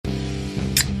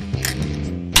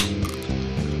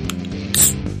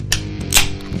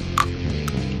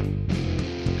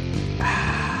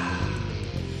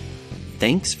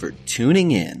Thanks for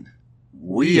tuning in.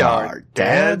 We are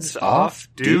Dads Off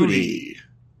Duty.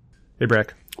 Hey,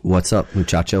 Brack. What's up,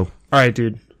 muchacho? All right,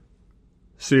 dude.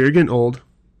 So you're getting old.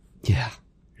 Yeah.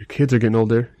 Your kids are getting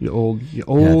older. You old,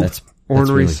 that's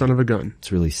ornery really, son of a gun.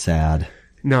 It's really sad.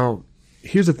 Now,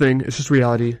 here's the thing. It's just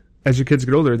reality. As your kids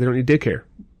get older, they don't need daycare.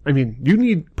 I mean, you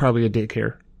need probably a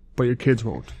daycare, but your kids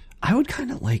won't. I would kind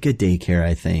of like a daycare,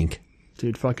 I think.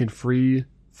 Dude, fucking free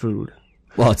food.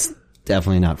 Well, it's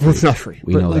definitely not free. Well, it's not free.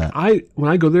 We but know like, that. When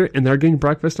I go there and they're getting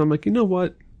breakfast, I'm like, you know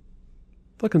what?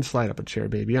 Fucking slide up a chair,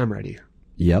 baby. I'm ready.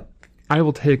 Yep. I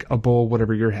will take a bowl,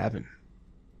 whatever you're having.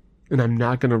 And I'm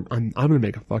gonna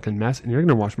make a fucking mess, and you're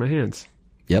gonna wash my hands.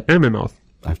 Yep. And my mouth.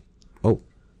 Oh.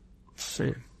 Just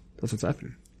saying. That's what's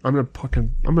happening. I'm gonna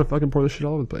fucking pour this shit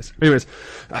all over the place. Anyways,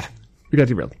 we got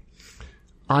derailed.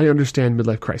 I understand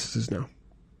midlife crises now.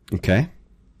 Okay.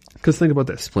 Because think about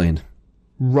this. Explain.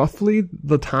 Roughly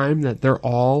the time that they're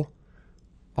all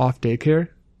off daycare,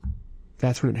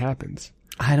 that's when it happens.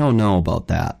 I don't know about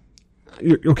that.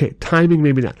 Okay, timing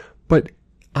maybe not. But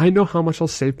I know how much I'll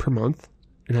save per month,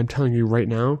 and I'm telling you right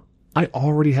now, I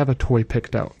already have a toy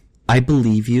picked out. I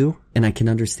believe you, and I can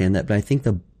understand that, but I think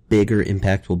the bigger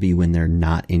impact will be when they're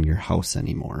not in your house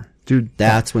anymore. Dude,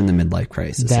 that's when the midlife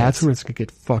crisis That's is. when it's going to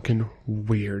get fucking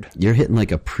weird. You're hitting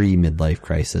like a pre-midlife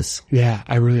crisis. Yeah,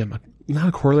 I really am. Not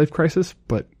a quarter life crisis,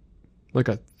 but like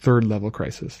a third level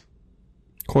crisis.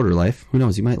 Quarter life? Who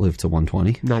knows? You might live to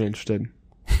 120. Not interested.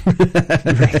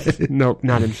 Nope,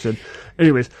 not interested.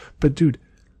 Anyways, but dude,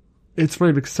 it's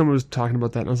funny because someone was talking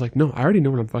about that and I was like, no, I already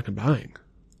know what I'm fucking buying.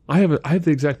 I have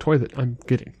the exact toy that I'm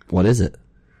getting. What is it?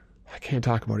 I can't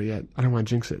talk about it yet. I don't want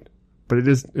to jinx it. But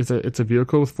it's a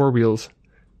vehicle with 4 wheels,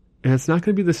 and it's not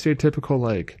going to be the stereotypical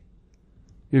like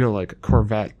a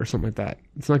Corvette or something like that.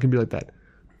 It's not going to be like that.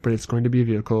 But it's going to be a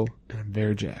vehicle, and I'm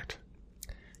very jacked.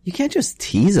 You can't just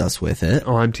tease us with it.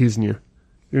 Oh, I'm teasing you.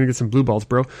 You're going to get some blue balls,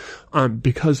 bro.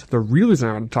 Because the real reason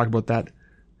I want to talk about that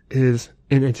is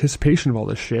in anticipation of all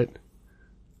this shit,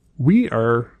 we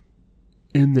are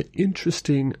in the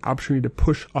interesting opportunity to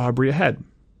push Aubrey ahead.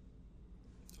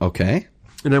 Okay.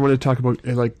 And I want to talk about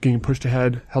like getting pushed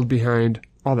ahead, held behind,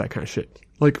 all that kind of shit.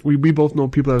 Like we both know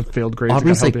people that have failed grades.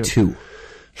 Aubrey's like 2.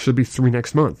 She'll be 3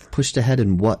 next month. Pushed ahead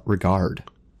in what regard?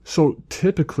 So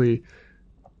typically,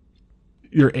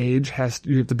 your age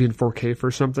you have to be in 4K for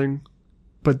something,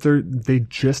 but they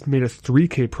just made a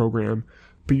 3K program,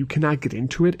 but you cannot get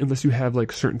into it unless you have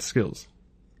like certain skills.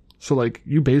 So like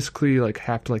you basically like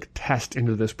have to like test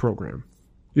into this program.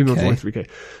 You know, Okay. It's only 3K.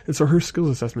 And so her skills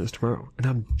assessment is tomorrow, and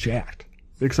I'm jacked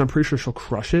because I'm pretty sure she'll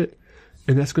crush it,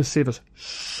 and that's going to save us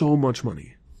so much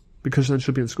money because then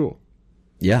she'll be in school.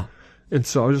 Yeah. And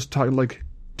so I was just talking like,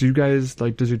 do you guys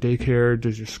like, does your daycare,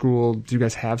 does your school, do you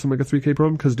guys have something like a 3K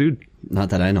program? Because dude, Not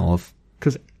that I know of.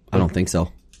 because I don't think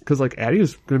so. Because like Addie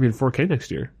is going to be in 4K next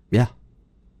year. Yeah.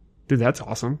 Dude, that's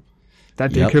awesome.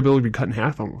 That Yep. daycare bill would be cut in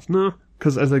half almost. No,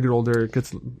 because as they get older, it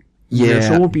gets Yeah.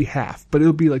 So it won't be half, but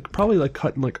it'll be like probably like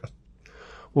cut in like,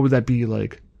 what would that be,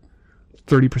 like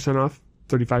 30% off,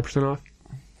 35% off?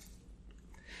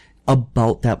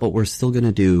 About that, but we're still going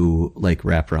to do like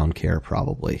wraparound care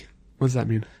probably. What does that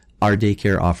mean? Our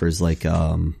daycare offers like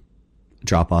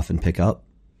drop off and pick up.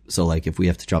 So like if we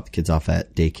have to drop the kids off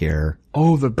at daycare.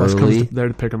 Oh, the bus early, comes there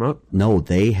to pick them up. No,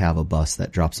 they have a bus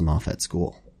that drops them off at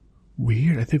school.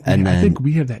 Weird. I think And then-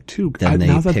 we have that too. then they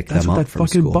pick that's them what up that from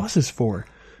fucking school. bus is for.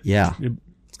 Yeah.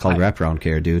 It's called wraparound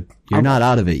care, dude. You're not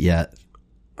out of it yet.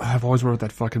 I've always wondered what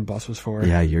that fucking bus was for.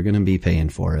 Yeah, you're going to be paying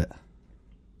for it.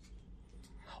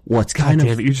 What's God kind damn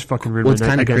of it, you just fucking ruined what's my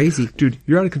night kind of again. crazy? Dude,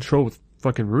 you're out of control with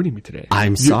fucking ruining me today.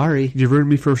 I'm sorry. You ruined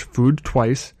me for food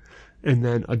twice, and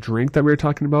then a drink that we were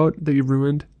talking about that you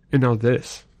ruined, and now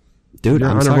this. Dude, You're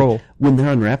I'm on a sorry. roll. When they're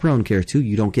on wraparound care too,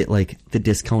 you don't get like the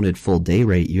discounted full day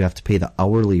rate. You have to pay the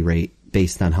hourly rate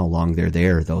based on how long they're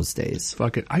there those days.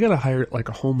 Fuck it. I gotta hire like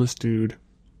a homeless dude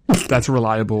that's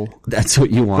reliable. That's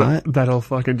what you want? That'll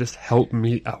fucking just help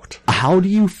me out. How do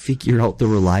you figure out the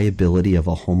reliability of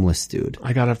a homeless dude?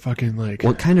 I gotta fucking like,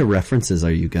 What kind of references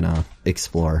are you gonna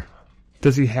explore?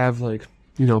 does he have like,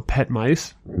 pet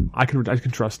mice? I can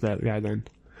trust that guy then.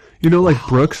 Like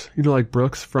Brooks? Like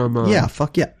Brooks from, Yeah,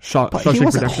 fuck yeah. But he Shawshank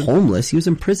wasn't Redemption? homeless. He was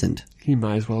imprisoned. He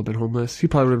might as well have been homeless. He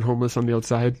probably would have been homeless on the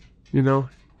outside, I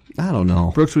don't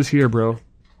know. Brooks was here, bro.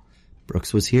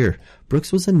 Brooks was here.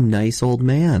 Brooks was a nice old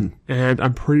man. And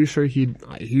I'm pretty sure he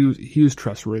was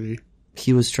trustworthy.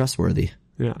 He was trustworthy.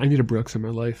 Yeah, I need a Brooks in my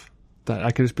life that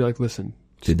I can just be like, listen.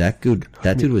 Dude, that dude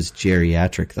was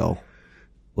geriatric though.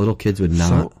 Little kids would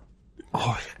not.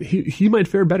 Oh, he might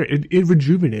fare better. It'd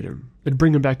rejuvenate him. It'd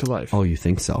bring him back to life. Oh, you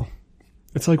think so?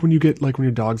 It's like when you get, like when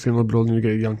your dog's getting a little bit older and you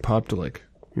get a young pup to like,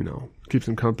 you know, keep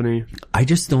them company. I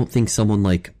just don't think someone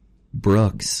like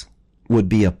Brooks would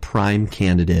be a prime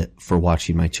candidate for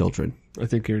watching my children. I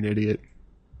think you're an idiot.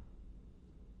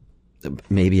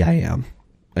 Maybe I am.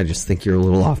 I just think you're a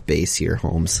little off base here,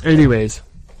 Holmes. Anyways,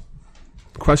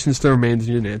 question still remains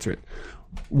and you didn't answer it.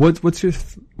 What's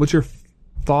your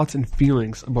thoughts and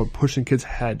feelings about pushing kids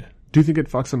ahead? Do you think it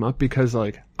fucks them up? Because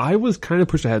like I was kind of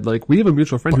pushed ahead. Like we have a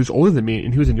mutual friend who's older than me,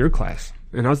 and he was in your class,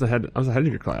 and I was ahead of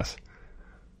your class.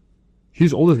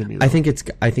 He's older than me, though. I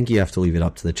think you have to leave it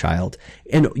up to the child.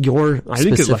 And your I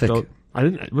didn't specific... get left out.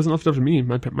 It wasn't left up to me.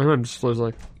 My mom just was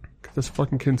like, "Get this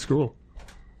fucking kid in school."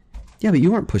 Yeah, but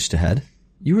you weren't pushed ahead.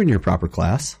 You were in your proper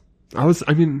class.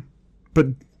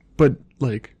 But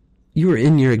like, you were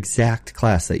in your exact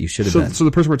class that you should have been. So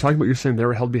the person we're talking about, you're saying they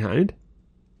were held behind?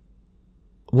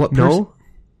 What? No.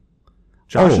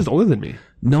 Josh is older than me.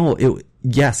 No,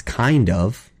 yes, kind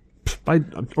of. By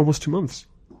almost 2 months.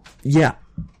 Yeah.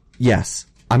 Yes.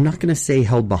 I'm not going to say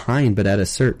held behind, but at a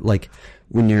certain, like,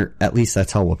 when you're, at least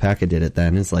that's how Wapaka did it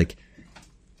then, is like,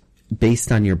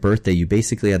 based on your birthday, you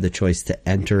basically had the choice to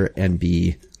enter and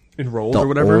be enrolled the or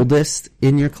whatever. oldest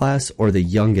in your class or the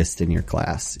youngest in your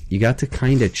class. You got to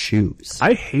kind of choose.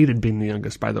 I hated being the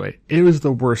youngest, by the way. It was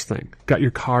the worst thing. Got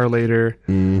your car later,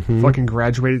 fucking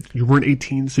graduated. You weren't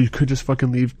 18, so you could just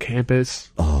fucking leave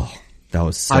campus. Oh, that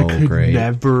was so I could great.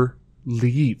 never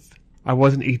leave. I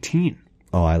wasn't 18.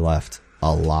 Oh, I left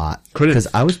a lot. Couldn't. Because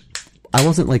I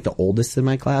wasn't like the oldest in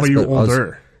my class. But you were I was-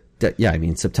 older. yeah, I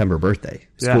mean, September birthday.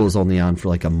 Yeah. School was only on for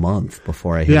like a month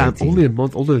before I hit Yeah, I'm 18. only a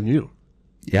month older than you.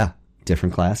 Yeah,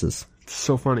 different classes. It's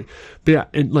so funny. But yeah,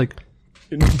 and like,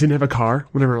 didn't have a car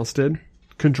when everyone else did.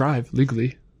 Couldn't drive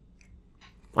legally.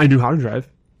 I knew how to drive,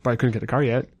 but I couldn't get a car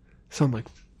yet. So I'm like,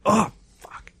 oh,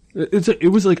 fuck.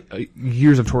 It was like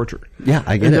years of torture. Yeah,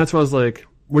 I get And it. that's why I was like,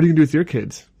 what are you going to do with your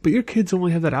kids? But your kids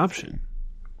only have that option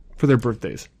for their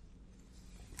birthdays.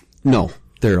 No,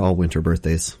 they're all winter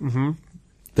birthdays. Mm-hmm.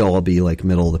 They'll all be like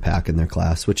middle of the pack in their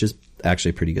class, which is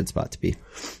actually a pretty good spot to be.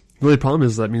 The only problem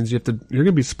is that means you're going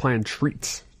to be supplying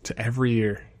treats to every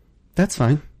year. That's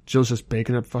fine. Jill's just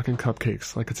baking up fucking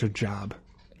cupcakes like it's her job.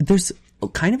 There's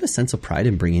kind of a sense of pride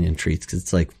in bringing in treats because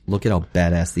it's like, look at how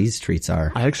badass these treats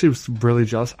are. I actually was really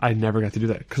jealous. I never got to do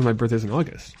that because my birthday's in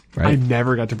August. Right. I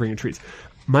never got to bring in treats.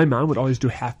 My mom would always do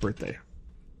half birthday.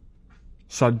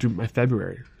 So I'd do my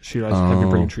February. She'd always have me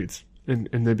bring in treats. And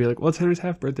they'd be like, well, it's Henry's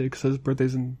half birthday because his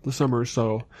birthday's in the summer.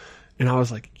 So, and I was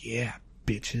like, yeah,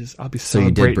 bitches. I'll be So you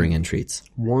celebrating did bring in treats.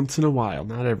 once in a while,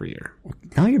 not every year.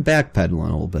 Now you're backpedaling a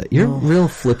little bit. You're real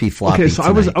flippy floppy. Okay, so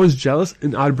tonight. I was jealous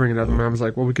and I'd bring it up and my mom was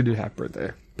like, well, we could do half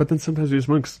birthday. But then sometimes we just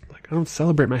went, like, I don't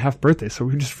celebrate my half birthday, so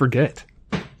we just forget.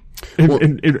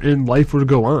 And life would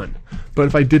go on. But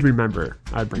if I did remember,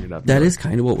 I'd bring it up. That is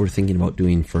kind of what we're thinking about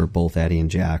doing for both Addie and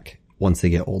Jack once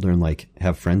they get older and like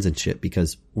have friends and shit,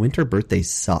 because winter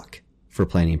birthdays suck for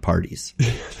planning parties.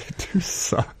 They do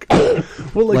suck.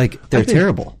 Well, Like they're I think-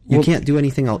 terrible. You well, can't do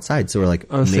anything outside. So we're like,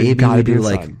 I was saying, maybe gotta we be do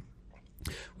like, inside.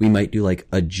 we might do like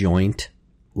a joint,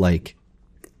 like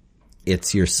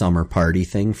it's your summer party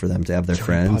thing for them to have their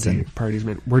friends, and parties,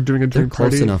 man. We're doing a they're joint party.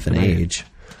 close enough in My- age.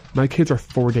 My kids are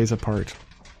 4 days apart.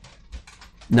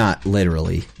 Not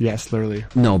literally. Yes, literally.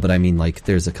 No, but I mean like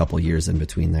there's a couple years in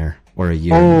between there, or a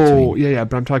year in Oh, between. yeah.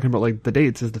 But I'm talking about like the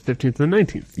dates is the 15th and the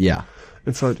 19th. Yeah.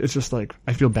 And so it's just like,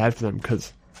 I feel bad for them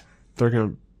because they're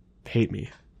going to hate me.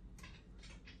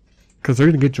 Because they're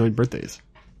going to get joint birthdays.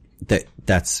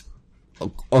 That's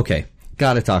okay.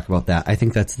 Got to talk about that. I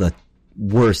think that's the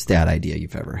worst dad idea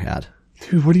you've ever had.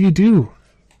 Dude, what do you do?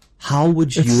 How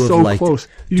would you It's have so liked close.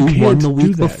 You do can't one the do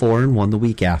week that. before and one the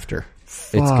week after?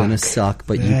 It's gonna suck,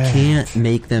 but you that. can't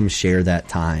make them share that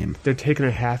time. They're taking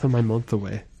a half of my month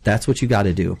away. That's what you got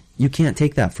to do. You can't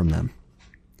take that from them.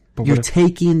 But You're what if,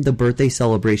 taking the birthday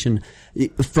celebration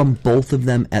from both of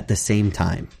them at the same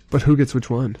time. but who gets which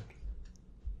one?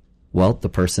 Well, the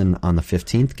person on the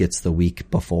 15th gets the week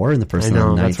before, and the person know,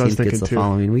 on the that's what I was 19th gets thinking the too.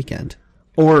 following weekend.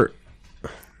 Or,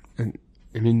 and,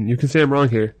 I mean, you can say I'm wrong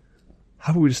here.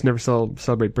 How about we just never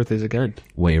celebrate birthdays again?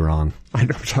 Way wrong. I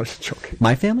know, I'm just joking.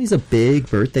 My family's a big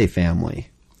birthday family.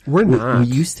 We're not. We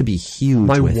used to be huge.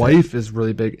 My with it. wife is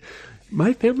really big.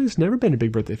 My family's never been a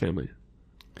big birthday family.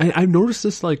 I've noticed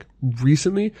this like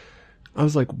recently. I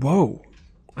was like, whoa.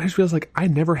 I just realized like I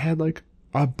never had like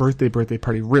a birthday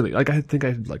party really. Like I think I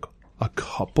had like a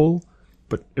couple,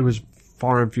 but it was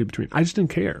far and few between. I just didn't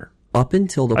care. Up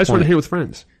until the I just wanted to point, hang with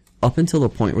friends. up until the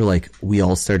point where like we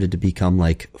all started to become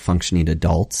like functioning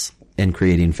adults and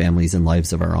creating families and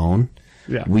lives of our own.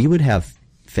 Yeah. We would have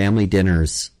family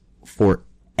dinners for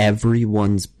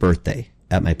everyone's birthday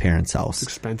at my parents' house.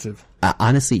 It's expensive.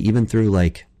 Honestly, even through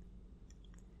like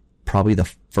probably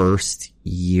the first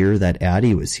year that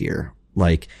Addie was here.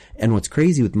 Like, and what's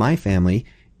crazy with my family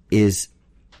is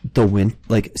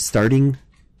starting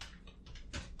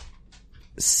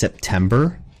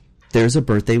September, there's a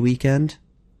birthday weekend.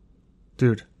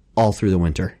 Dude. All through the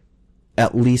winter.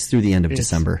 At least through the end of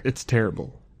December. It's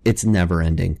terrible. It's never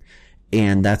ending.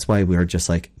 And that's why we were just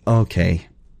like, okay,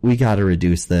 we got to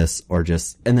reduce this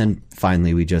and then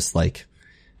finally we just like,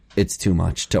 it's too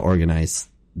much to organize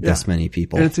this many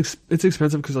people. And it's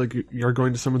expensive because like you're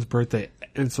going to someone's birthday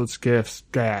and so it's gifts,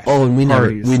 gas. Oh, and we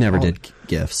parties. never did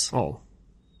gifts. Oh,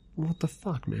 what the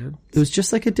fuck, man? It was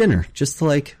just like a dinner, just to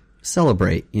like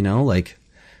celebrate, you know, like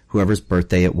whoever's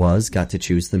birthday it was got to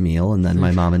choose the meal and then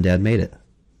my mom and dad made it.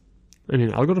 I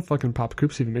mean, I'll go to fucking Papa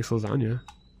Coop see if he makes lasagna.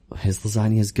 His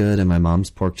lasagna is good and my mom's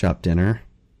pork chop dinner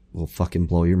will fucking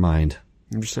blow your mind.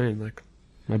 I'm just saying, like,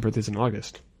 my birthday's in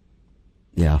August.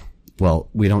 Yeah. Well,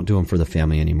 we don't do them for the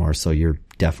family anymore, so you're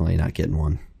definitely not getting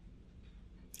one.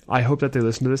 I hope that they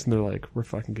listen to this and they're like, we're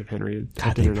fucking give Henry a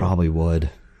God, dinner they probably would.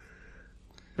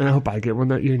 And I hope I get one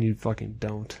that year and you fucking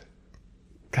don't.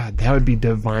 God, that would be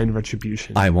divine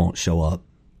retribution. I won't show up.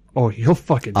 Oh, you'll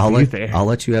fucking be there. I'll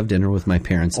let you have dinner with my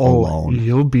parents alone.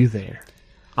 You'll be there.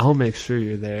 I'll make sure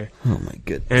you're there. Oh my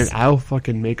goodness. And I'll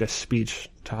fucking make a speech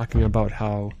talking about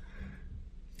how...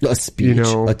 A speech? You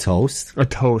know, a toast? A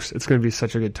toast. It's going to be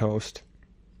such a good toast.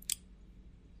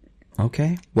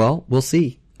 Okay. Well, we'll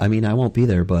see. I mean, I won't be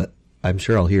there, but I'm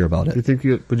sure I'll hear about it. You think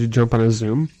would you jump on a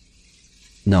Zoom?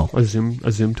 No. A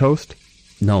Zoom toast?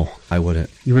 No, I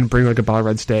wouldn't. You wouldn't bring like a bottle of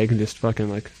red stag and just fucking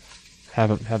like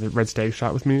have a red stag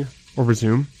shot with me over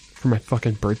Zoom for my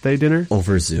fucking birthday dinner?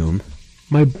 Over Zoom?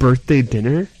 My birthday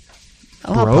dinner?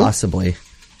 Oh, bro? Possibly.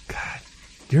 God,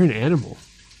 you're an animal.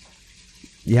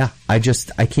 Yeah, I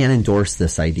can't endorse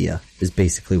this idea, is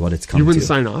basically what it's come to. You wouldn't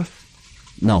sign off?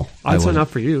 No, I'd sign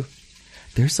off for you.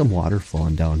 There's some water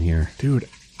flowing down here. Dude,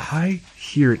 I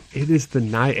hear it. It is the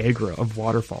Niagara of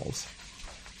waterfalls.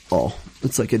 Oh,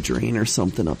 it's like a drain or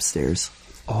something upstairs.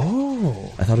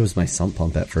 Oh. I thought it was my sump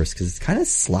pump at first because it's kind of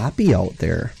sloppy out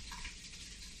there.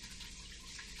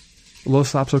 A little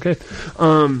slop's okay.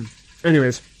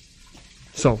 Anyways.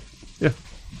 So, yeah.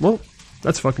 Well,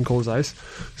 that's fucking cold as ice.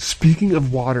 Speaking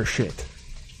of water shit,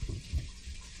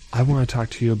 I want to talk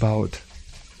to you about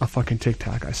a fucking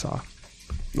TikTok I saw.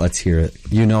 Let's hear it.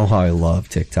 You know how I love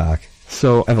TikTok.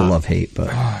 So I have a love-hate, but...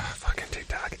 fucking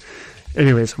TikTok.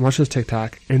 Anyways, I'm watching this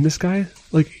TikTok, and this guy,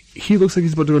 like, he looks like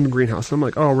he's about to go in the greenhouse. And I'm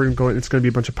like, oh, we're going to go in. It's going to be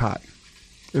a bunch of pot.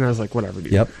 And I was like, whatever,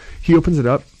 dude. Yep. He opens it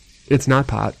up. It's not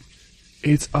pot.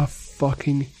 It's a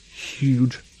fucking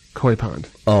huge koi pond.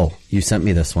 Oh, you sent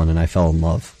me this one, and I fell in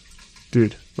love.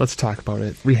 Dude, let's talk about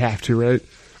it. We have to, right?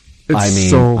 It's I mean,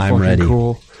 so I'm fucking ready.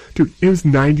 Cool. Dude, it was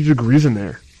 90 degrees in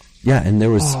there. Yeah, and there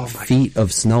was feet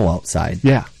of snow outside.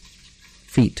 Yeah.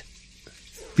 Feet.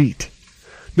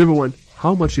 Number one,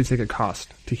 how much do you think it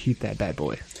cost to heat that bad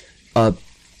boy?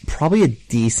 Probably a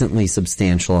decently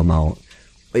substantial amount.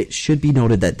 It should be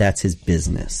noted that that's his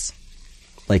business.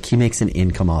 Like, he makes an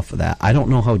income off of that. I don't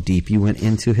know how deep you went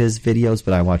into his videos,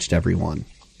 but I watched every one.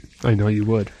 I know you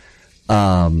would.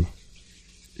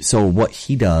 So what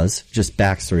he does, just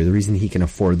backstory, the reason he can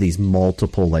afford these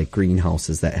multiple like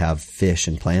greenhouses that have fish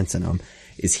and plants in them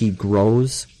is he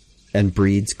grows and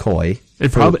breeds koi.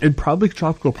 And probably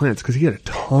tropical plants because he had a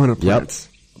ton of plants.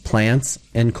 Yep. Plants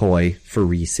and koi for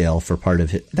resale for part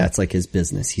of it. That's like his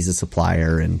business. He's a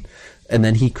supplier and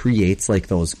then he creates like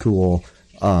those cool,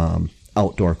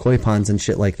 outdoor koi ponds and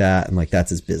shit like that. And like, that's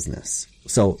his business.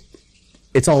 So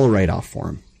it's all a write-off for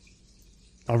him.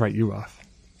 I'll write you off.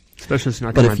 Especially if it's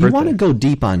not But my if you birthday. want to go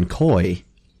deep on koi,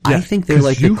 Yeah, I think they're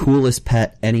like the coolest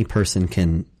pet any person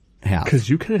can have. Because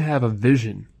you can have a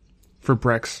vision for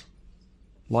Breck's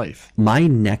life. My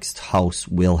next house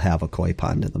will have a koi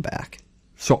pond in the back.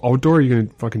 So outdoor, or are you going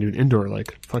to fucking do an indoor?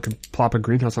 Like, fucking plop a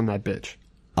greenhouse on that bitch.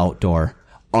 Outdoor.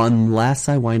 Unless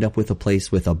I wind up with a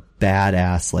place with a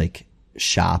badass, like,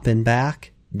 shop in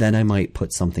back, then I might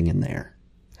put something in there.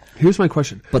 Here's my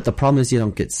question. But the problem is you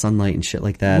don't get sunlight and shit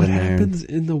like that What in there. happens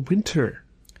in the winter?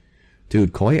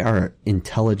 Dude, koi are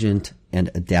intelligent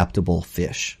and adaptable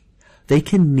fish. They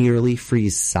can nearly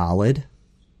freeze solid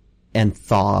and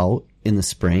thaw out in the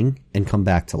spring and come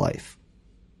back to life.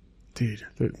 Dude,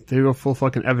 they go full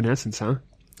fucking evanescence, huh?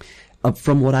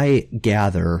 From what I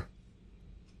gather,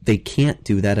 they can't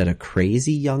do that at a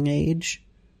crazy young age,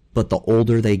 but the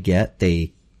older they get,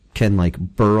 they can like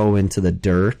burrow into the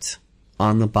dirt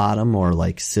on the bottom or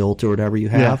like silt or whatever you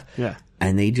have. Yeah.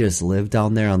 And they just live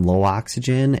down there on low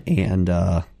oxygen and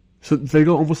So they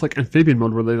go almost like amphibian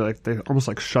mode where they almost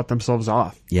like shut themselves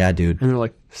off. Yeah, dude. And they're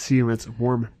like, see you when it's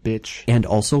warm, bitch. And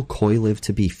also, koi live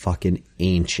to be fucking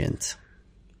ancient.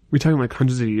 We talking like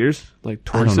hundreds of years? Like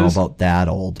I tortoises? don't know about that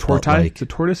old. but, Tortai? like, The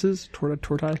tortoises?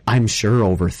 Tortai? I'm sure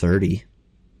over 30.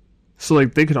 So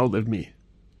like they could outlive me.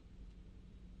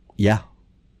 Yeah.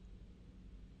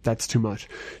 That's too much.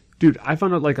 Dude, I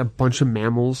found out like a bunch of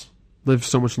mammals live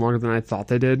so much longer than I thought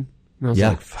they did. And I was Yeah.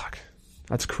 like, fuck.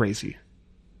 That's crazy.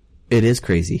 It is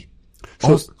crazy.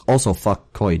 So- Also,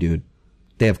 fuck koi, dude.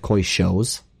 They have koi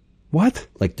shows, What?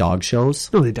 like dog shows.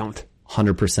 No, they don't.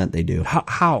 100% they do.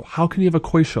 How can you have a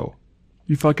koi show?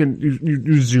 You fucking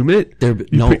you zoom it.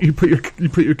 No. You put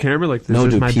your camera like this No,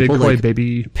 is dude, my big people, koi like,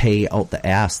 baby. Pay out the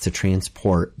ass to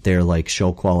transport their like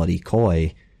show quality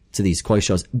koi to these koi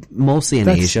shows, mostly in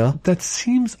Asia. That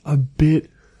seems a bit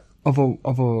of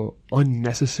a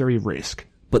unnecessary risk.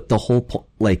 But the whole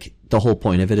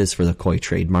point of it is for the koi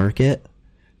trade market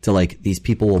to like these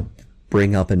people will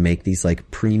bring up and make these like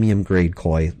premium grade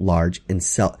koi large and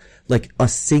sell like a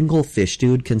single fish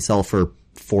dude can sell for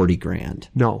 40 grand.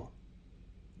 No,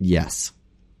 Yes.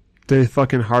 they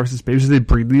fucking harvest these babies. Do they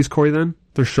breed these koi then?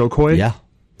 They're show koi. Yeah,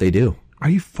 they do. Are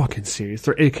you fucking serious?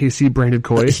 They're AKC branded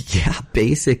koi. Yeah,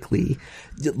 basically.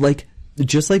 Like,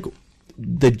 just like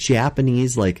the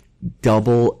Japanese, like,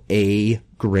 double A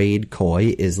grade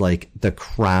koi is like the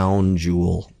crown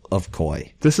jewel of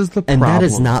koi. This is the And problem. that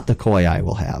is not the koi I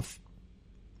will have.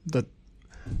 that.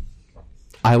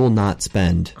 I will not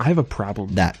spend I have a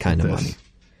problem. that kind of with this. money.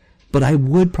 But I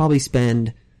would probably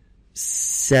spend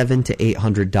 $700 to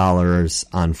 $800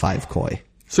 on 5 koi.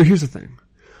 So here's the thing.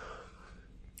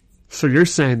 So you're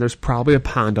saying there's probably a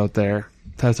pond out there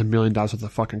that has $1 million worth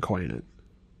of fucking koi in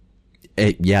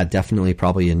it. Yeah, definitely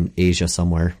probably in Asia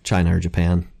somewhere, China or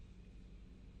Japan.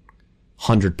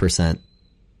 100%.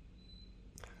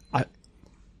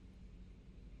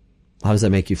 How does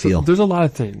that make you feel? There's a lot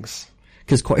of things.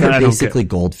 Because koi that I are don't basically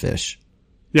goldfish.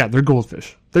 Yeah, they're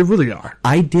goldfish. They really are.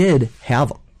 I did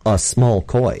have a small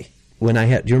koi when I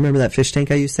had. Do you remember that fish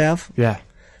tank I used to have? Yeah.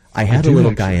 I had a do,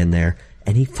 little actually. guy in there,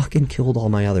 and he fucking killed all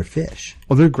my other fish,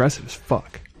 Well, they're aggressive as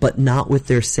fuck. but not with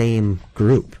their same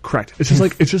group. Correct. It's just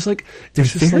like They're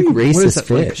it's just very like, what is racist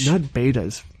that? Like, fish. not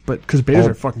betas, but because betas Oh.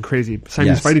 are fucking crazy. Siamese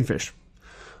Yes. fighting fish.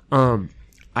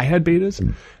 I had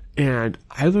betas, and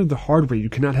I learned the hard way. You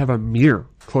cannot have a mirror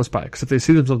close by because if they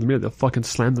see themselves in the mirror, they'll fucking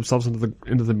slam themselves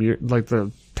into the mirror, like the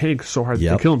tank, so hard that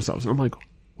Yep. they kill themselves. And I'm like,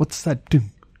 what's that?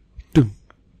 Ding, ding,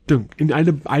 ding. And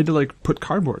I had to like put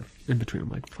cardboard in between. I'm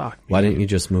like, fuck. Me. Why didn't you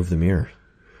just move the mirror?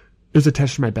 It was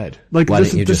attached to my bed. Like, Why this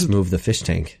didn't you is- this just is- move the fish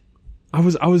tank? I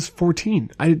was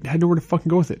 14. I had nowhere to fucking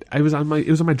go with it. It was on my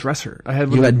dresser. I had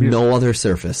You one had of the mirrors. no other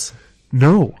surface.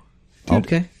 No.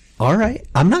 Okay. All right.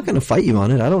 I'm not going to fight you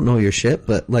on it. I don't know your shit,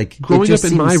 but like it Growing up just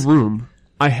in my seems- room,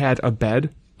 I had a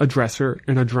bed, a dresser,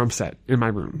 and a drum set in my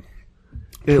room.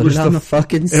 Put it on the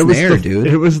fucking it was snare, the- dude.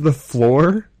 It was the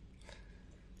floor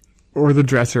or the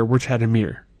dresser, which had a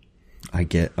mirror. I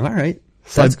get. All right.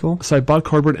 So That's I, cool. So I bought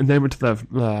cardboard and then went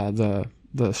to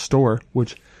the store,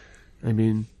 which, I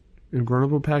mean, in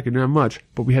grown up pack, didn't have much,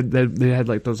 but they had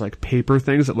like those like paper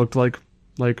things that looked like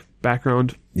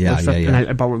background. Yeah, stuff, yeah. And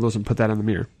I bought one of those and put that on the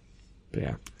mirror. But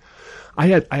yeah. I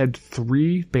had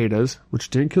 3 betas, which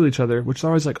didn't kill each other, which is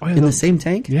always like, oh yeah, In the those- same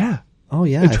tank? yeah. Oh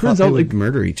yeah. It I turns thought they out, would like,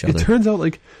 murder each other. It turns out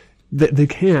like they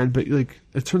can, but like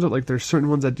it turns out like there's certain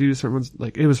ones that do, certain ones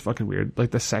like it was fucking weird,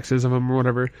 like the sexes of them or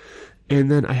whatever. And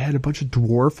then I had a bunch of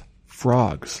dwarf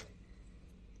frogs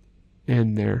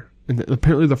in there, and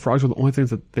apparently the frogs were the only things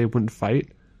that they wouldn't fight.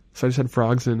 So I just had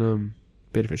frogs and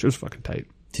beta fish. It was fucking tight.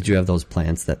 Did you have those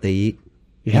plants that they eat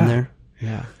Yeah. in there?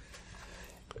 Yeah.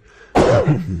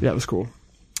 Yeah, it was cool.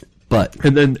 But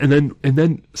And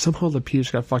then somehow the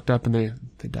pH got fucked up and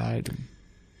they died and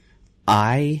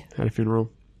I had a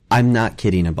funeral. I'm not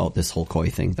kidding about this whole koi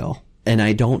thing though. And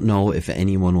I don't know if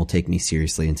anyone will take me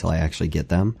seriously until I actually get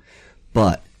them.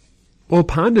 But Well, a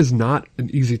pond is not an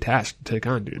easy task to take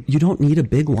on, dude. you don't need a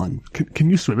big one. Can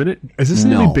you swim in it? Is this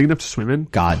No. anything big enough to swim in?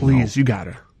 God, please, no. you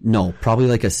gotta. No, probably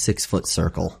like a 6-foot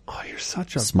circle. Oh, you're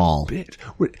such a Small. bitch.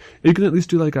 Wait, you can at least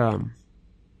do like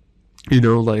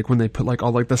like when they put like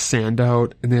all like the sand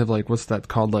out and they have like what's that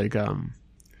called like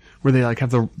where they like have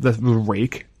the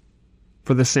rake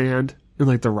for the sand and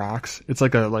like the rocks. It's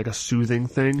like a soothing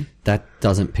thing. That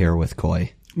doesn't pair with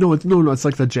koi. No, it's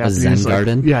like the Japanese Zen like-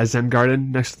 garden? Yeah, a Zen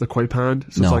garden next to the koi pond.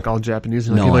 So No. it's like all Japanese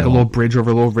and like, No, you have, like I a little won't. bridge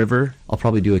over a little river. I'll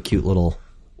probably do a cute little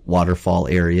waterfall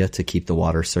area to keep the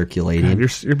water circulating. Man,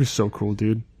 you'd be so cool,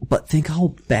 dude. But think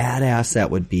how badass that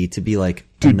would be to be like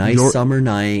a Dude, nice your- summer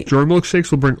night, Jordan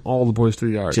milkshakes will bring all the boys to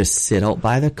the yard. just sit out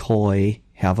by the koi,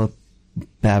 have a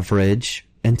beverage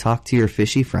and talk to your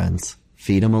fishy friends.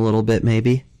 Feed them a little bit,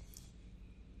 maybe.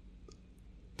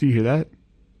 Do you hear that?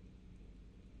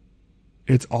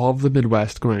 It's all of the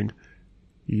Midwest going,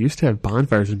 you used to have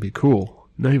bonfires and be cool.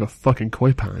 Now you have a fucking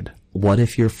koi pond. What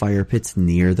if your fire pit's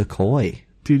near the koi?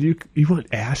 Dude, you want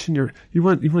ash in your, you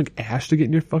want ash to get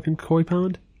in your fucking koi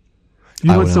pond?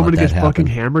 You I want wouldn't someone to let get that fucking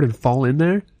happen. hammered and fall in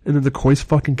there, and then the koi's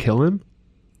fucking kill him?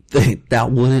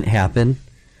 That wouldn't happen,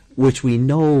 which we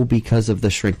know because of the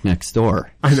shrink next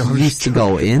door. I know, I'm He used just to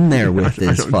go in there with I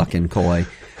this don't know. fucking koi.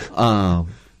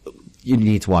 You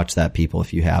need to watch that, people,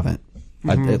 if you haven't.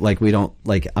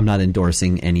 I'm not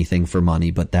endorsing anything for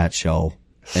money, but that show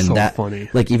and So that funny.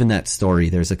 like even that story.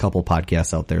 There's a couple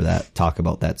podcasts out there that talk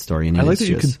about that story, and I like it's that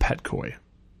you just, can pet koi.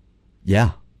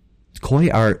 yeah, koi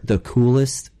are the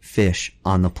coolest fish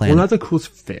on the planet. Well, not the coolest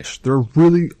fish. There are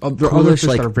really, there are other Coolest, fish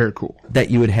like- that are very cool. that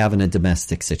you would have in a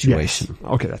domestic Yes. situation.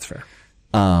 Okay, that's fair.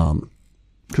 Um,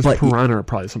 Because But piranha are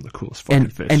probably some of the coolest fucking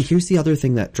and fish. and here's the other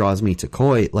thing that draws me to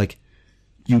koi, like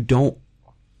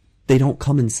they don't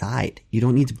come inside. You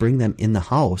don't need to bring them in the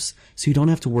house, so you don't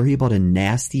have to worry about a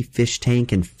nasty fish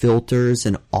tank and filters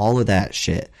and all of that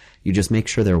shit. You just make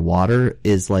sure their water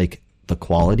is like the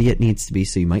quality it needs to be,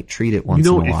 so you might treat it once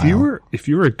you know, in a while. if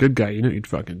you were a good guy, you know what you'd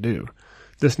fucking do.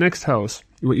 This next house,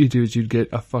 what you do is you'd get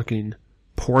a fucking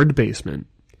poured basement,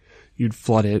 you'd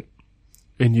flood it,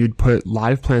 and you'd put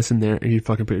live plants in there, and you'd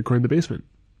fucking put your koi in the basement.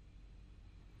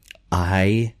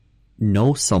 I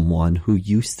know someone who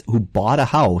bought a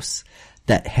house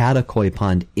that had a koi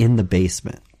pond in the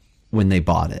basement when they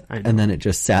bought it, I know. and then it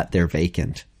just sat there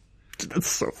vacant. That's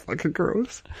so fucking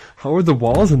gross. How are the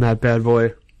walls in that bad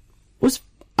boy?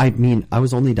 I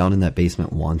was only down in that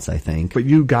basement once, I think. But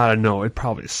you gotta know, it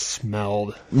probably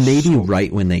smelled. Maybe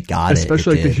right when they got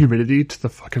Especially it. like the Did. humidity to the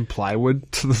fucking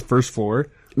plywood to the first floor.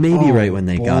 Maybe Oh, right when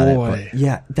they got it. boy. But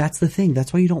yeah, that's the thing.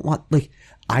 That's why you don't want, like,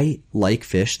 I like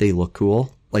fish. They look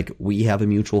cool. Like, we have a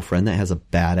mutual friend that has a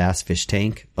badass fish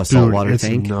tank, a saltwater it's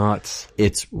tank. nuts.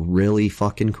 It's really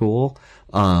fucking cool.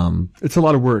 It's a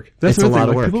lot of work. That's It's a another lot thing. of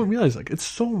Like, work. people don't realize, like, it's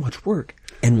so much work.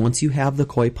 And once you have the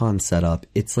koi pond set up,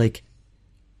 it's like,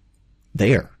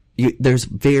 there's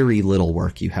very little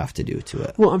work you have to do to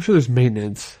it. Well, I'm sure there's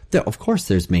maintenance. Of course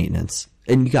there's maintenance.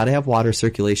 And you gotta have water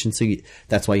circulation, so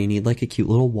that's why you need like a cute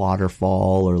little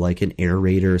waterfall or like an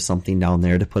aerator or something down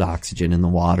there to put oxygen in the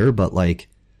water. But like,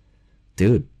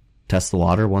 dude, test the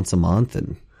water once a month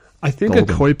and I think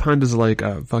Golden. a koi pond is like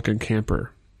a fucking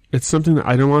camper. It's something that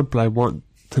I don't want, but I want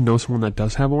to know someone that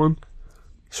does have one,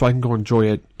 so I can go enjoy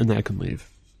it and then I can leave.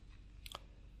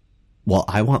 well,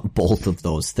 I want both of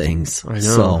those things. I know.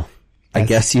 So I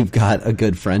guess you've got a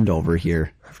good friend over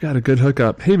here. I've got a good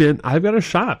hookup. Hey man, I've got a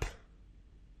shop.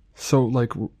 So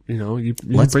like, you know, you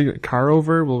Let's- bring a car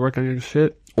over, we'll work on your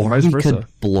shit, Or vice we versa. could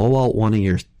blow out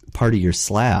part of your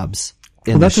slabs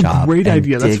in Well, that's the a shop great and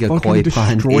idea. That's dig a fucking koi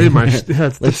pond destroy in my- it.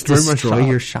 yeah, Let's destroy my destroy shop.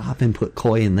 your shop and put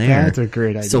koi in there. That's a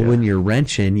great So idea. when you're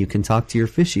wrenching, you can talk to your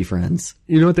fishy friends.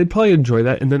 You know what? They'd probably enjoy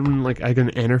that. And then when like I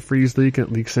get an antifreeze leak and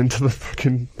it leaks into the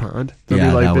fucking pond, they'll Yeah,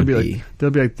 be like, that would they'll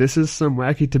be like, this is some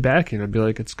wacky tobacco. And I'd be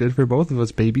like, it's good for both of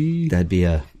us, baby. That'd be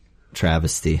a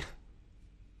travesty.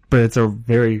 But it's a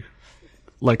very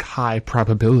like high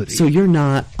probability. So you're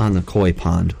not on the koi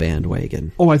pond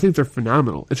bandwagon. Oh, I think they're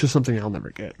phenomenal. It's just something I'll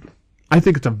never get. I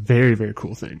think it's a very, very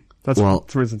cool thing. That's Well,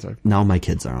 for instance. Now my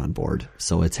kids are on board,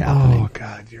 so it's happening. Oh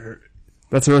God,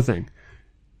 that's another thing.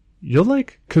 You'll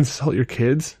like consult your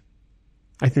kids.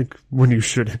 I think when you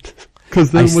shouldn't,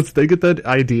 because then once they get that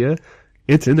idea,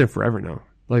 it's in there forever now.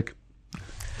 Like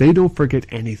they don't forget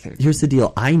anything. Here's the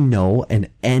deal. I know, and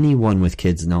anyone with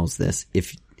kids knows this.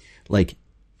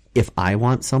 If I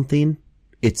want something,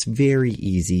 it's very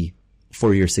easy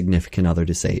for your significant other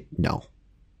to say no.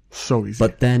 So easy.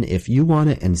 But then if you want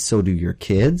it and so do your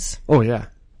kids, oh yeah.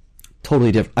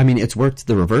 totally different. I mean, it's worked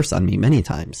the reverse on me many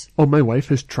times. Oh, my wife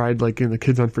has tried like getting the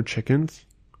kids on for chickens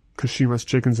because she wants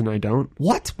chickens and I don't.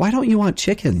 What? Why don't you want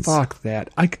chickens? Fuck that.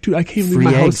 I can't leave Free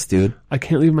my eggs, house, dude. I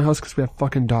can't leave my house because we have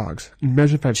fucking dogs.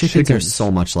 Imagine if I had Chickens chickens. are so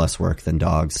much less work than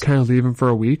dogs. Can I leave them for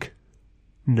a week?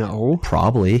 No.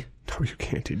 Probably. No, you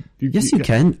can't, dude. Yes, you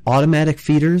can. Automatic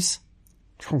feeders.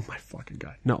 Oh my fucking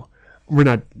God. No. We're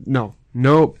not. No.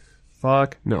 Nope.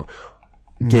 Fuck. No.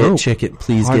 Get No. chicken.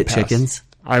 Please Hard get pass. chickens.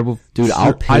 I will. Dude,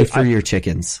 I'll pay for your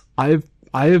chickens. I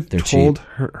have They're told cheap.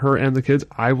 her and the kids,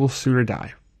 I will sooner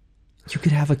die. You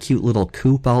could have a cute little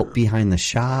coop out behind the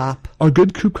shop. A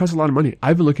good coop costs a lot of money.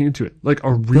 I've been looking into it. Like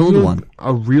a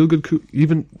real good coop,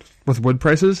 even with wood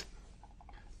prices.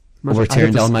 We're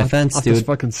tearing down my fence, I'll dude. just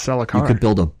fucking sell a car. You could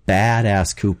build a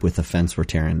badass coop with the fence we're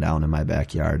tearing down in my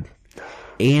backyard.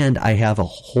 And I have a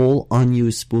whole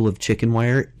unused spool of chicken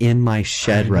wire in my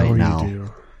shed right now. You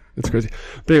do. It's crazy.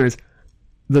 But anyways,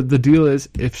 the deal is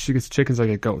if she gets chickens, I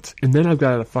get goats. And then I've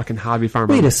got a fucking hobby farm.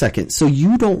 Wait a second. So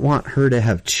you don't want her to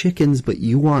have chickens, but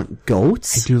you want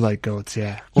goats? I do like goats,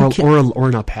 yeah. Or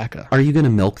an alpaca. Are you going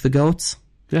to milk the goats?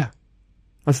 Yeah.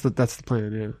 That's the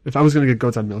plan, yeah. If I was going to get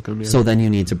goats, I'd milk them, yeah. So then you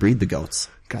need to breed the goats.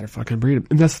 Gotta fucking breed them.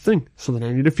 And that's the thing. So then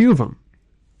I need a few of them.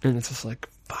 And it's just like,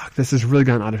 fuck, this has really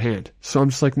gotten out of hand. So I'm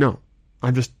just like, nope.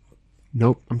 I'm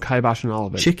kiboshing all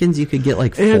of it. Chickens, you could get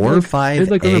like 4 or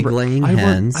 5 egg-laying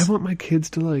hens. I want my kids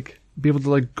to like be able to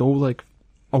like go like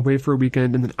away for a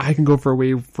weekend, and then I can go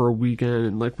away for a weekend,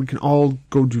 and like we can all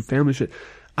go do family shit.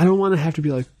 I don't want to have to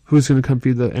be like, who's going to come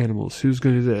feed the animals? Who's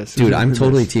going to do this? Dude, I'm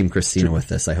totally Team Christina with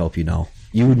this. I hope you know.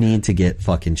 You need to get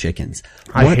fucking chickens.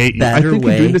 I hate you. I think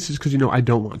you're doing this just because you know I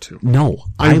don't want to. No,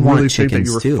 I want really chickens think that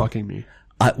you were too. Fucking me.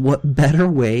 What better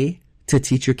way to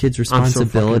teach your kids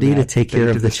responsibility to take care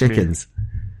of the chickens?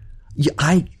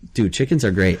 Dude, chickens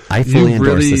are great. I fully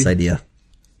endorse this idea.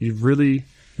 You really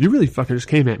fucking just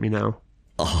came at me now.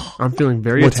 Oh, I'm feeling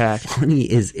very attacked. What's funny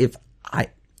is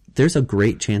there's a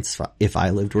great chance if I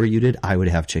lived where you did, I would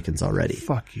have chickens already.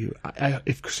 Fuck you.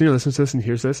 If Christina listens to this and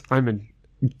hears this, I'm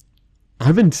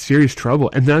in serious trouble.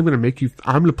 And then I'm going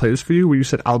to play this for you where you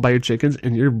said, I'll buy your chickens,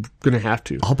 and you're going to have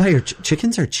to. I'll buy your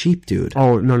chickens are cheap, dude.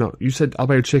 Oh, no. You said, I'll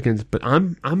buy your chickens, but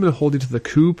I'm going to hold you to the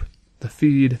coop, the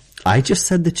feed. I just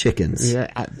said the chickens. Yeah.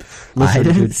 I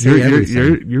didn't say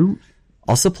everything. You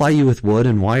I'll supply you with wood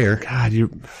and wire. God, you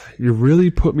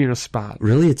really put me in a spot.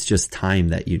 Really, it's just time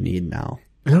that you need now.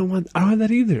 I don't have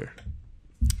that either.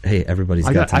 Hey, everybody's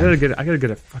got time. I gotta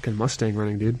get a fucking Mustang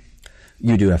running, dude.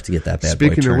 You do have to get that bad boy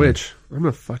Speaking turning. of which, I'm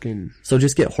gonna fucking... So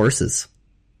just get horses.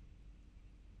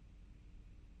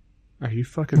 Are you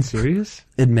fucking serious?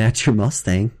 It'd match your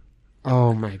Mustang.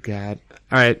 Oh my god.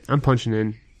 Alright, I'm punching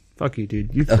in. Fuck you,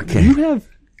 dude. Okay.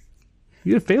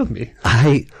 You have failed me.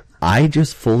 I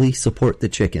just fully support the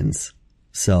chickens.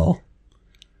 So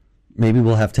maybe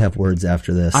we'll have to have words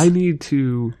after this. I need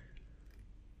to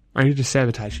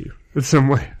sabotage you in some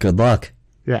way. Good luck.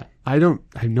 Yeah. I have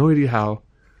no idea how,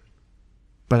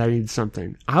 but I need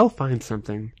something. I'll find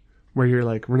something where you're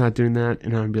like, we're not doing that,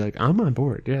 and I'll be like, I'm on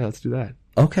board. Yeah, let's do that.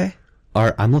 Okay. All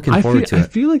right, I'm looking forward to it. I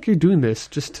feel like you're doing this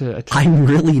just to attack. I'm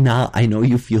really not. I know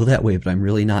you feel that way, but I'm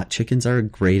really not. Chickens are a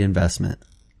great investment.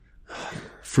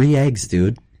 Free eggs,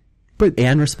 dude.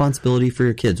 And responsibility for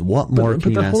your kids. What more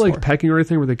can you ask for? But the whole pecking order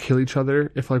thing where they kill each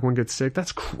other if like one gets sick,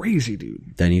 that's crazy,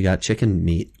 dude. Then you got chicken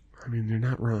meat. I mean, they're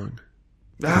not wrong.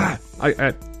 I'm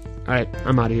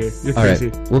out of here. You're All crazy.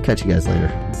 right, we'll catch you guys later.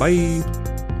 Bye.